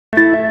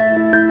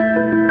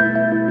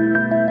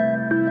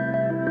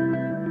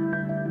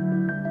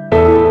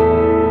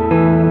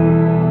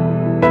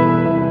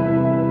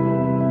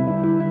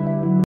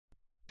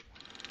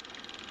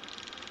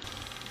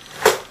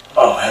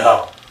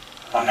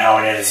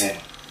Listen,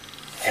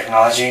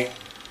 technology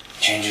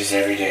changes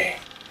every day.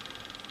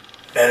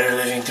 Better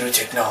living through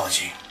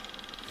technology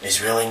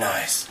is really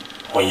nice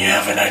when you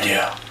have an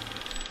idea.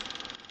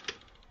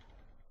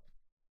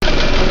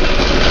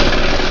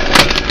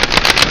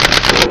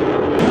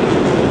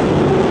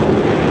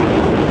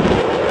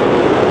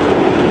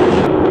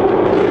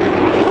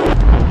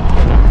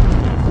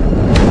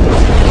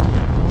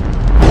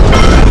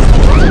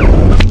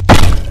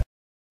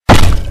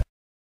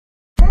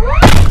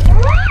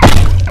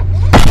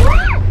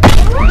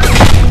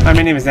 Hi,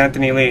 my name is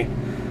Anthony Lee.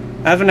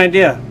 I have an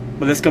idea,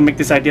 but let's go make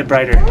this idea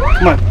brighter.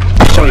 Come on,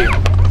 I'll show you.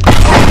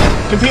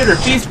 Computer,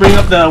 please bring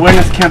up the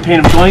awareness campaign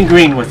of going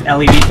green with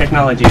LED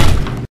technology.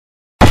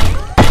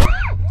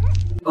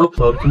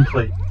 Upload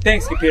complete.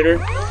 Thanks, computer.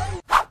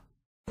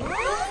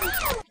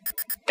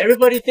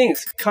 Everybody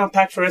thinks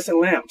compact fluorescent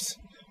lamps,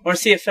 or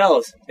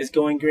CFLs, is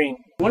going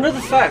green. One of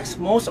the facts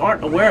most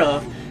aren't aware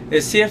of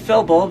is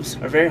CFL bulbs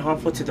are very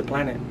harmful to the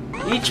planet.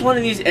 Each one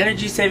of these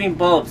energy-saving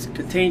bulbs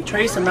contain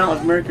trace amount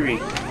of mercury,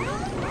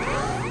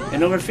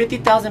 and over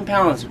 50,000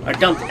 pounds are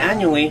dumped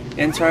annually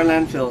into our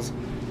landfills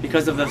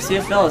because of the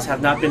CFLs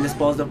have not been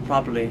disposed of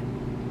properly.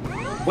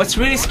 What's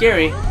really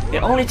scary,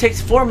 it only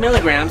takes 4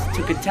 milligrams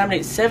to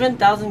contaminate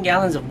 7,000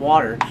 gallons of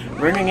water,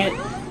 rendering it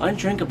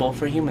undrinkable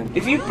for humans.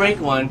 If you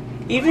break one,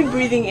 even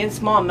breathing in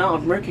small amount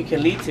of mercury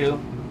can lead to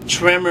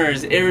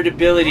tremors,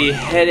 irritability,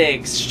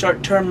 headaches,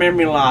 short-term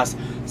memory loss,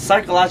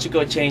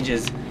 psychological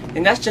changes,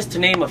 and that's just to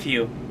name a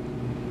few.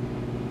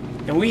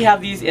 And we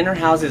have these in our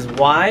houses.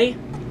 Why?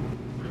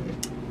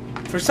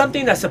 For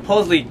something that's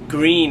supposedly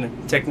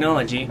green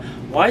technology,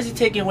 why is it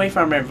taking away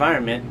from our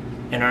environment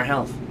and our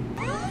health?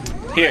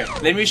 Here,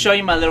 let me show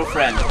you my little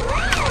friend.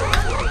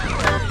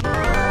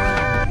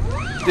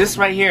 This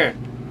right here,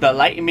 the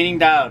light emitting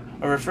diode,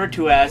 or referred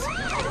to as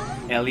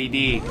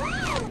LED.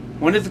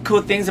 One of the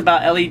cool things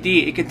about LED,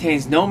 it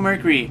contains no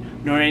mercury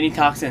nor any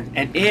toxin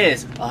and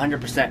is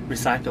 100%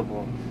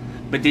 recyclable.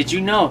 But did you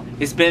know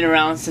it's been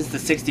around since the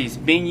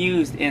 60s, being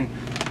used in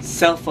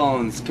cell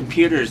phones,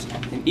 computers,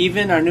 and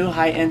even our new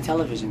high-end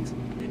televisions.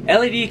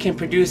 LED can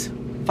produce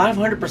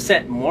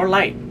 500% more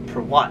light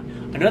per watt.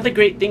 Another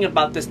great thing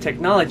about this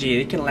technology,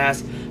 it can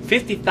last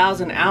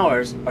 50,000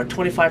 hours or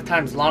 25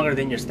 times longer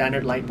than your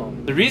standard light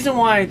bulb. The reason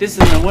why this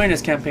is an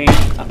awareness campaign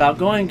about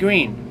going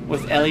green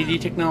with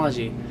LED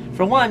technology,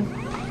 for one,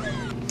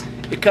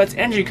 it cuts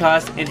energy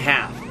costs in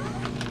half.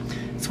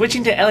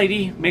 Switching to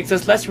LED makes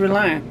us less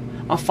reliant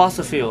on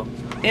fossil fuel.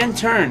 In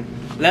turn,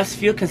 less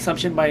fuel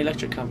consumption by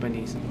electric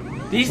companies.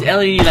 These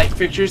LED light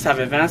fixtures have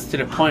advanced to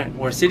the point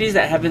where cities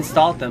that have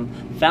installed them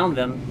found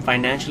them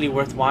financially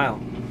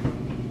worthwhile.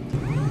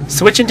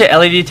 Switching to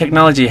LED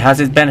technology has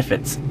its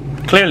benefits.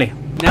 Clearly,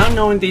 now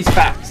knowing these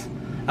facts,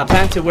 I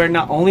plan to aware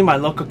not only my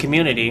local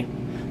community,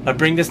 but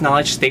bring this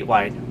knowledge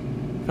statewide.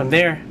 From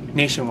there,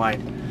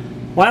 nationwide.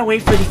 Why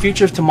wait for the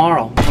future of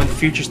tomorrow when the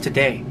future is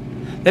today?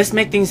 Let's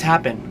make things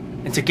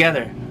happen, and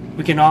together,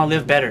 we can all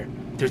live better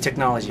through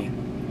technology.